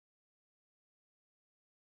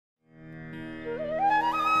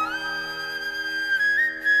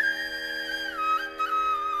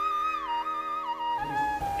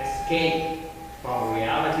escape from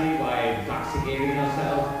reality by intoxicating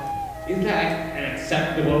ourselves? Is that an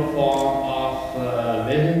acceptable form of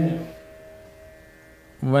living?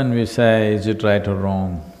 When we say, is it right or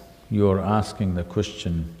wrong, you're asking the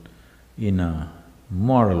question in a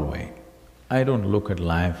moral way. I don't look at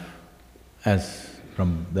life as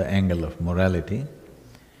from the angle of morality.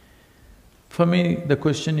 For me, the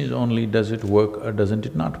question is only, does it work or doesn't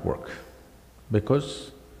it not work?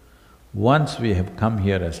 Because once we have come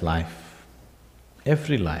here as life,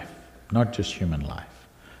 every life, not just human life,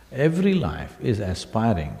 every life is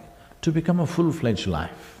aspiring to become a full-fledged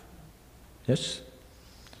life. Yes?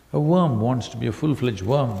 A worm wants to be a full-fledged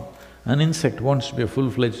worm, an insect wants to be a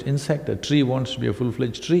full-fledged insect, a tree wants to be a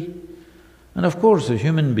full-fledged tree. And of course, a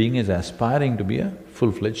human being is aspiring to be a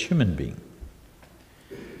full-fledged human being.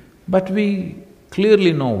 But we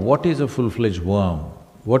clearly know what is a full-fledged worm,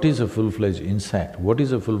 what is a full-fledged insect, what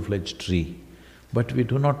is a full-fledged tree, but we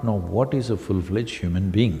do not know what is a full-fledged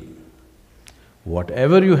human being.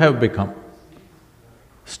 Whatever you have become,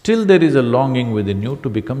 still there is a longing within you to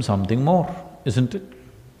become something more, isn't it?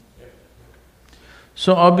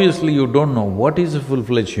 So obviously you don't know what is a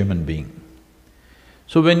full-fledged human being.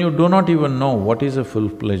 So when you do not even know what is a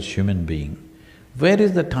full-fledged human being, where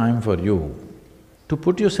is the time for you to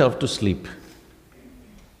put yourself to sleep?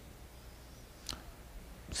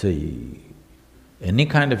 See, any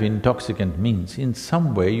kind of intoxicant means in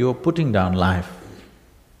some way you're putting down life.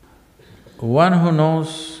 One who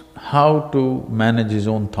knows how to manage his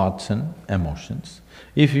own thoughts and emotions,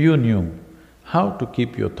 if you knew how to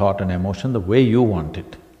keep your thought and emotion the way you want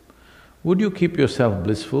it, would you keep yourself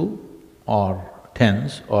blissful or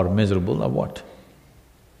tense or miserable or what?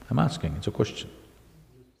 I'm asking, it's a question.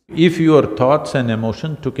 If your thoughts and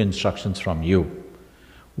emotion took instructions from you,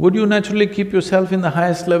 would you naturally keep yourself in the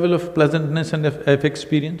highest level of pleasantness and of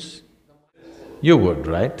experience? You would,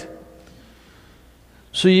 right?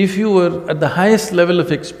 So if you were at the highest level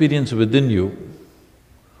of experience within you,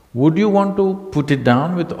 would you want to put it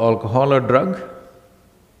down with alcohol or drug?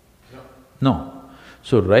 No.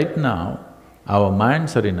 So right now, our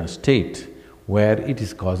minds are in a state where it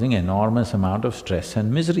is causing enormous amount of stress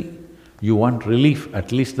and misery. You want relief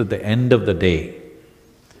at least at the end of the day.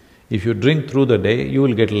 If you drink through the day, you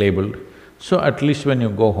will get labeled. So at least when you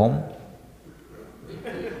go home,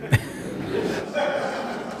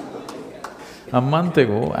 a month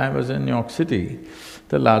ago, I was in New York City,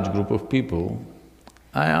 the large group of people.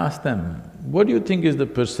 I asked them, what do you think is the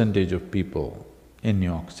percentage of people in New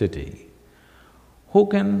York City who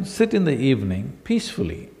can sit in the evening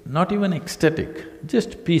peacefully, not even ecstatic,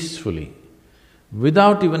 just peacefully,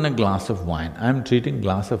 without even a glass of wine? I'm treating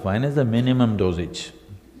glass of wine as the minimum dosage.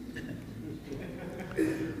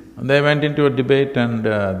 They went into a debate and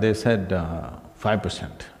they said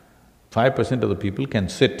 5%. 5% of the people can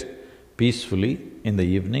sit peacefully in the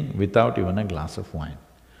evening without even a glass of wine.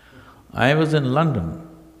 I was in London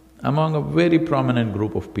among a very prominent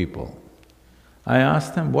group of people. I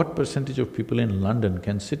asked them what percentage of people in London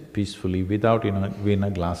can sit peacefully without even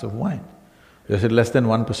a glass of wine. They said less than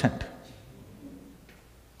 1%.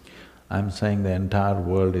 I'm saying the entire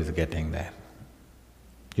world is getting there.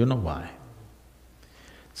 You know why?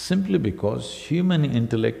 Simply because human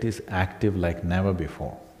intellect is active like never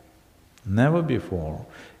before. Never before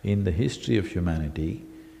in the history of humanity,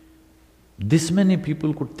 this many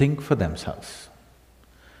people could think for themselves.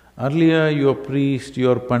 Earlier, your priest,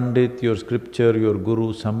 your pandit, your scripture, your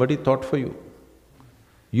guru, somebody thought for you.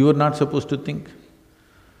 You were not supposed to think.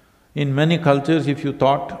 In many cultures, if you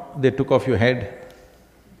thought, they took off your head.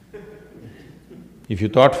 If you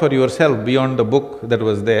thought for yourself beyond the book that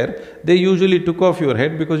was there, they usually took off your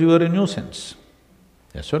head because you were a nuisance.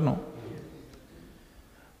 Yes or no?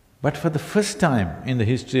 But for the first time in the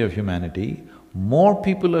history of humanity, more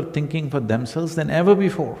people are thinking for themselves than ever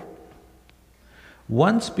before.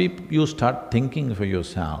 Once you start thinking for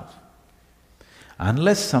yourself,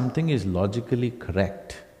 unless something is logically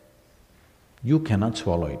correct, you cannot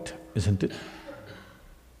swallow it, isn't it?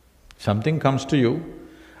 Something comes to you,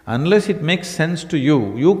 unless it makes sense to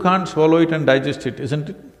you, you can't swallow it and digest it, isn't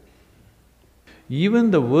it?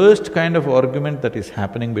 Even the worst kind of argument that is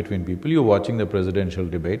happening between people, you're watching the presidential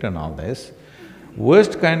debate and all this,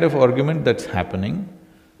 worst kind of argument that's happening,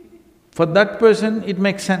 for that person it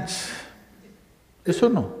makes sense. Yes or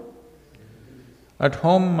no? At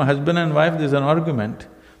home, husband and wife, there's an argument,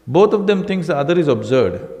 both of them thinks the other is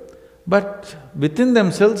absurd, but within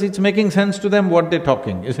themselves it's making sense to them what they're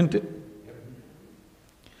talking, isn't it?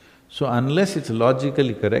 So unless it's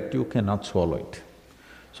logically correct, you cannot swallow it.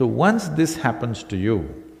 So once this happens to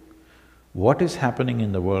you, What is happening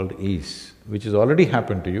in the world is, which has already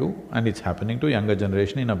happened to you and it's happening to younger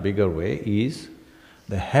generation in a bigger way, is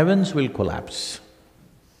the heavens will collapse.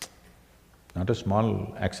 Not a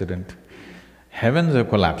small accident. Heavens are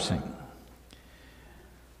collapsing.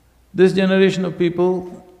 This generation of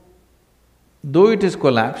people, though it is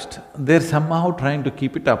collapsed, they're somehow trying to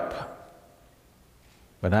keep it up.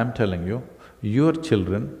 But I'm telling you, your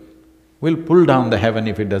children will pull down the heaven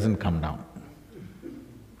if it doesn't come down.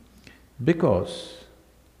 Because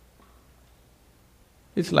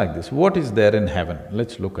it's like this, what is there in heaven?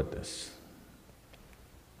 Let's look at this.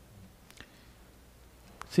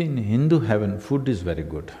 See, in Hindu heaven, food is very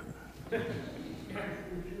good.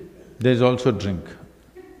 There's also drink.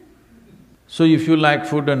 So if you like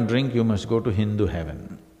food and drink, you must go to Hindu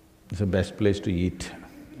heaven. It's the best place to eat.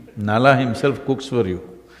 Nala himself cooks for you.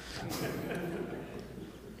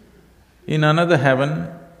 In another heaven,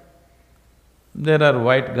 there are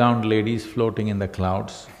white-gowned ladies floating in the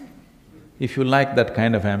clouds. If you like that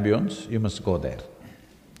kind of ambience, you must go there.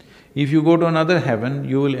 If you go to another heaven,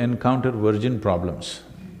 you will encounter virgin problems.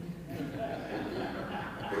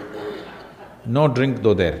 No drink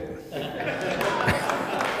though there.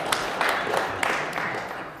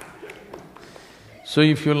 So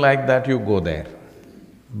if you like that, you go there.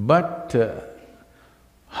 But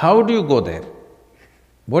how do you go there?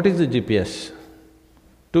 What is the GPS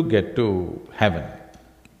to get to heaven?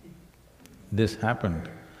 This happened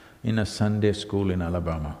in a Sunday school in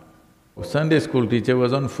Alabama. A Sunday school teacher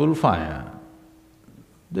was on full fire.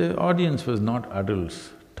 The audience was not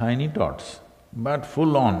adults, tiny tots, but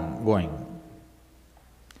full on going.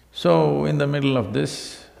 So in the middle of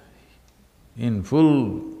this, in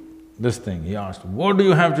full this thing, he asked, "What do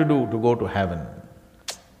you have to do to go to heaven?"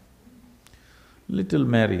 Little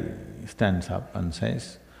Mary stands up and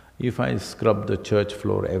says, "If I scrub the church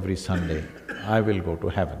floor every Sunday, I will go to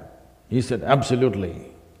heaven." He said,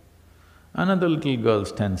 "Absolutely." Another little girl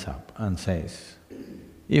stands up and says,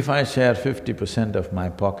 "If I share 50% of my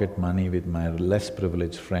pocket money with my less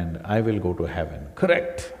privileged friend, I will go to heaven."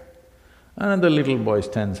 Correct. Another little boy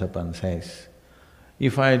stands up and says,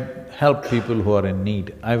 "If I help people who are in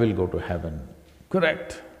need, I will go to heaven."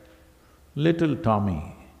 Correct. Little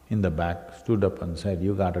Tommy in the back stood up and said,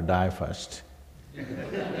 "You gotta die first."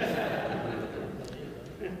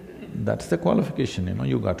 That's the qualification,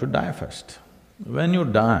 you got to die first. When you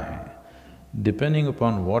die, depending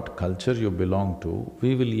upon what culture you belong to,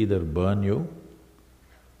 we will either burn you,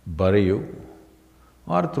 bury you,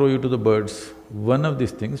 or throw you to the birds. One of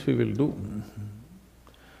these things we will do.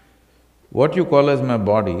 What you call as my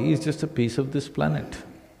body is just a piece of this planet.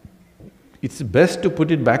 It's best to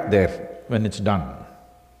put it back there when it's done.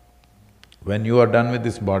 When you are done with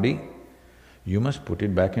this body, you must put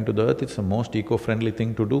it back into the earth, it's the most eco-friendly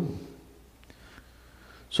thing to do.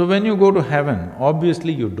 So when you go to heaven,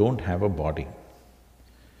 obviously you don't have a body.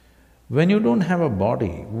 When you don't have a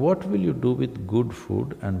body, what will you do with good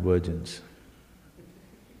food and virgins?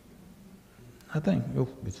 Nothing,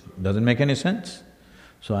 it doesn't make any sense.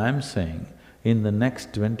 So I'm saying, in the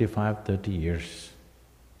next 25–30 years,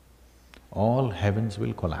 all heavens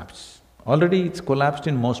will collapse. Already it's collapsed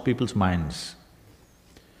in most people's minds.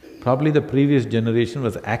 Probably the previous generation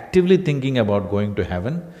was actively thinking about going to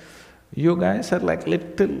heaven. You guys are like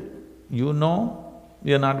little, you're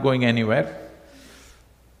not going anywhere,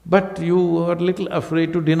 but you are little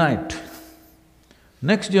afraid to deny it.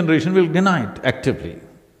 Next generation will deny it actively.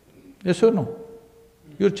 Yes or no?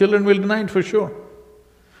 Your children will deny it for sure.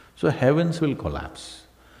 So heavens will collapse.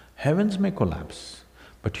 Heavens may collapse,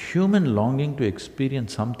 but human longing to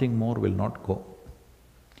experience something more will not go.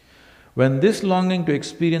 When this longing to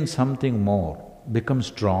experience something more becomes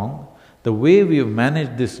strong, the way we have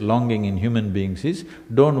managed this longing in human beings is,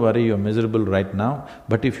 don't worry, you're miserable right now,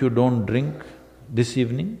 but if you don't drink this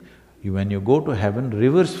evening, when you go to heaven,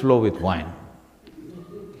 rivers flow with wine.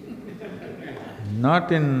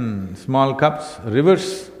 Not in small cups,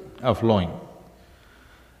 rivers are flowing.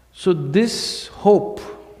 So this hope,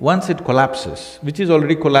 once it collapses, which is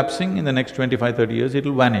already collapsing, in the next 25–30 years,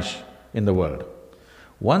 it'll vanish in the world.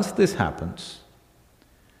 Once this happens,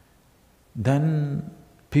 then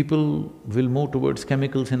people will move towards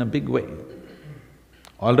chemicals in a big way.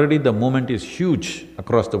 Already the movement is huge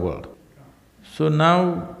across the world. So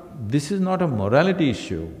now, this is not a morality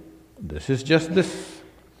issue, this is just this.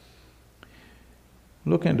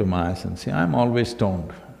 Look into my eyes and say, I'm always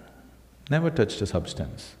stoned, never touched a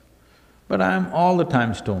substance. But I am all the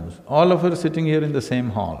time stoned. All of us sitting here in the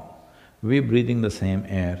same hall, we're breathing the same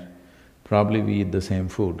air, probably we eat the same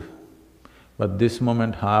food. But this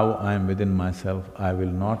moment, how I am within myself, I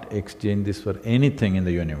will not exchange this for anything in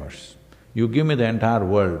the universe. You give me the entire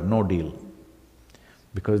world, no deal.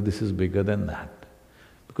 Because this is bigger than that.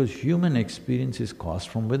 Because human experience is caused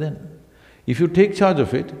from within. If you take charge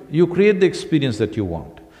of it, you create the experience that you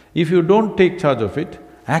want. If you don't take charge of it,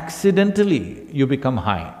 accidentally you become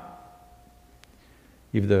high.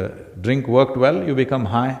 If the drink worked well, you become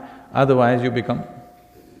high, otherwise you become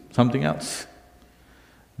something else.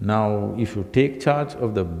 Now, if you take charge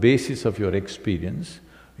of the basis of your experience,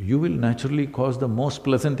 you will naturally cause the most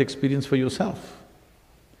pleasant experience for yourself.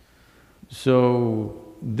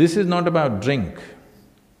 So, this is not about drink,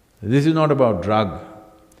 this is not about drug.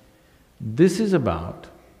 This is about,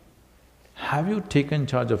 have you taken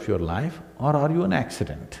charge of your life or are you an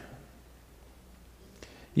accident?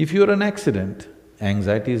 If you're an accident,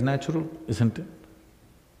 anxiety is natural, isn't it?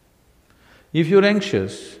 If you're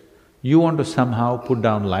anxious, you want to somehow put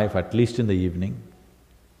down life at least in the evening.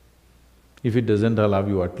 If it doesn't allow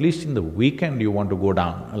you, at least in the weekend you want to go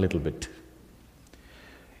down a little bit.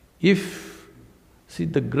 See,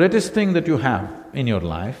 the greatest thing that you have in your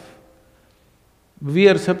life, we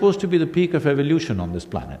are supposed to be the peak of evolution on this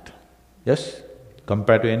planet, yes?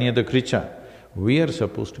 Compared to any other creature, we are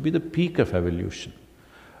supposed to be the peak of evolution.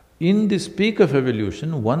 In this peak of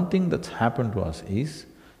evolution, one thing that's happened to us is,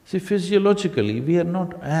 see, physiologically, we are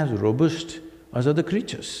not as robust as other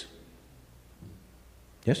creatures,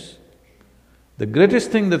 yes? The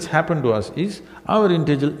greatest thing that's happened to us is our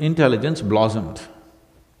intelligence blossomed.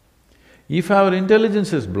 If our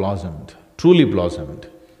intelligence has blossomed, truly blossomed,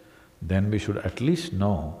 then we should at least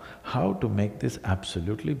know how to make this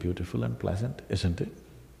absolutely beautiful and pleasant, isn't it?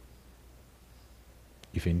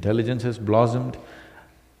 If intelligence has blossomed,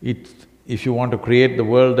 if you want to create the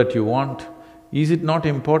world that you want, is it not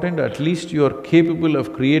important at least you are capable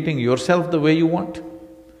of creating yourself the way you want?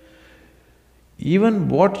 Even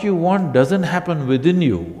what you want doesn't happen within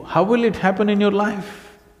you, how will it happen in your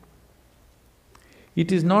life?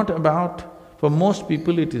 It is not about… For most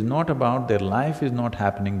people, it is not about their life is not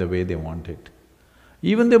happening the way they want it.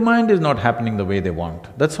 Even their mind is not happening the way they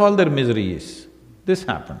want, that's all their misery is. This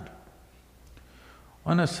happened.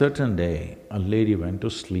 On a certain day, a lady went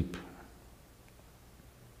to sleep.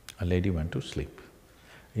 A lady went to sleep.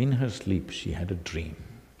 In her sleep, she had a dream.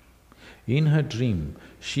 In her dream,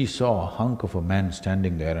 she saw a hunk of a man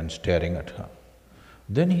standing there and staring at her.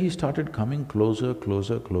 Then he started coming closer,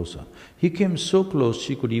 closer, closer. He came so close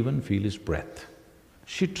she could even feel his breath.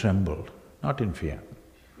 She trembled, not in fear.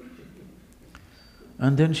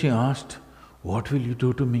 And then she asked, "What will you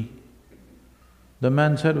do to me?" The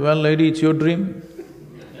man said, "Well, lady, it's your dream."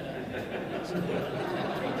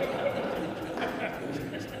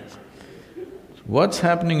 What's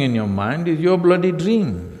happening in your mind is your bloody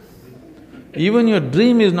dream. Even your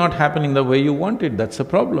dream is not happening the way you want it, that's a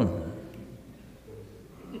problem.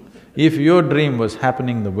 If your dream was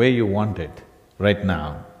happening the way you want it right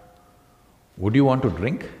now, would you want to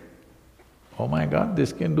drink? Oh my God,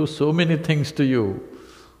 this can do so many things to you.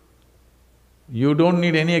 You don't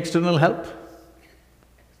need any external help.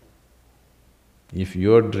 If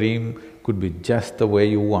your dream could be just the way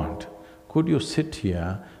you want, could you sit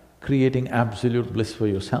here creating absolute bliss for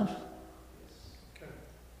yourself?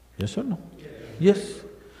 Yes or no? Yes.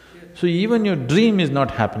 So even your dream is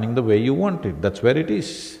not happening the way you want it, that's where it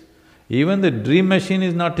is. Even the dream machine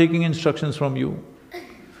is not taking instructions from you.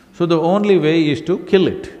 So the only way is to kill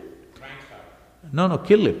it. No,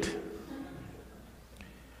 kill it.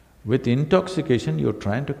 With intoxication, you're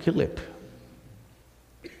trying to kill it.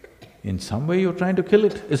 In some way you're trying to kill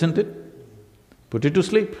it, isn't it? Put it to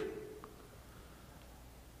sleep.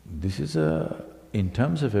 This is in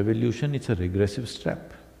terms of evolution, it's a regressive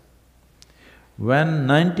step. When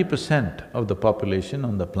 90% of the population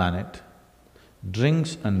on the planet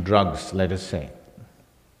drinks and drugs, let us say,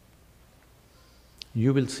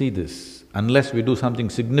 you will see this. Unless we do something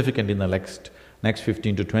significant in the next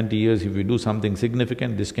 15 to 20 years, if we do something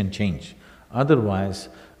significant, this can change. Otherwise,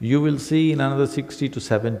 you will see in another 60 to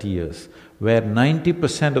 70 years, where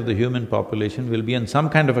 90% of the human population will be on some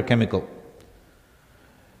kind of a chemical.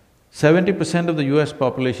 70% of the US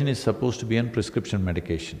population is supposed to be on prescription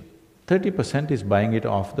medication. 30% is buying it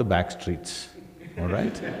off the back streets, all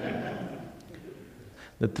right?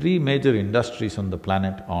 The three major industries on the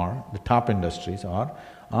planet are, the top industries are,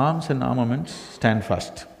 arms and armaments stand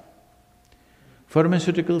first,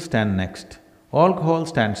 pharmaceuticals stand next, alcohol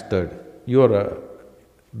stands third. You are a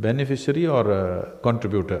beneficiary or a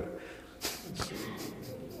contributor?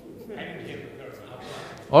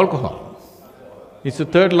 Alcohol. It's the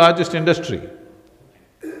third largest industry.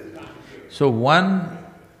 So one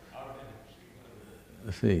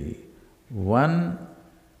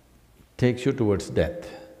takes you towards death,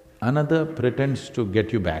 another pretends to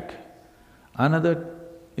get you back, Another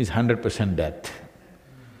is 100% death.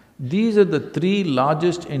 These are the three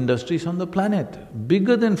largest industries on the planet,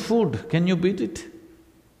 bigger than food. Can you beat it?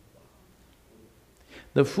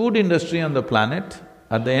 The food industry on the planet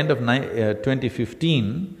at the end of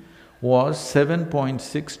 2015 was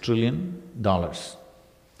 $7.6 trillion.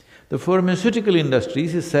 The pharmaceutical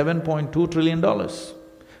industries is $7.2 trillion.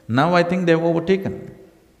 Now I think they've overtaken.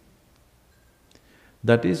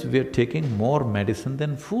 That is, we're taking more medicine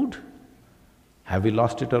than food. Have we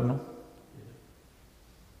lost it or no?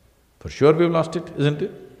 For sure we've lost it, isn't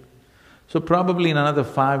it? So probably in another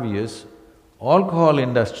 5 years, alcohol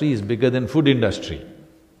industry is bigger than food industry.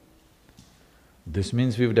 This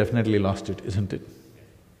means we've definitely lost it, isn't it?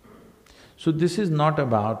 So this is not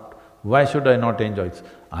about, why should I not enjoy it?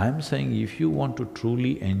 I'm saying if you want to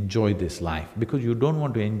truly enjoy this life, because you don't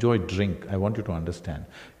want to enjoy drink, I want you to understand,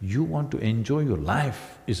 you want to enjoy your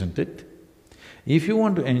life, isn't it? If you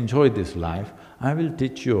want to enjoy this life, I will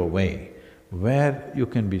teach you a way where you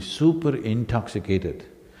can be super intoxicated,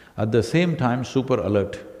 at the same time super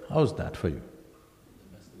alert. How's that for you?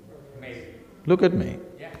 Amazing. Look at me.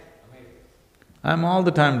 Yeah, amazing. I'm all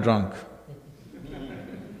the time drunk.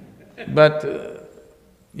 But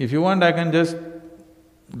if you want, I can just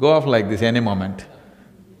go off like this any moment.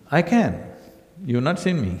 I can. You've not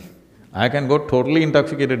seen me. I can go totally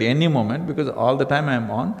intoxicated any moment because all the time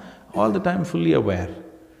I'm on, all the time fully aware.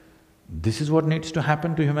 This is what needs to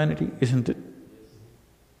happen to humanity, isn't it?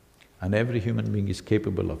 And every human being is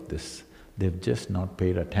capable of this. They've just not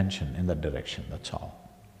paid attention in that direction, that's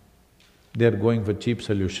all. They're going for cheap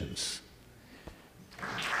solutions.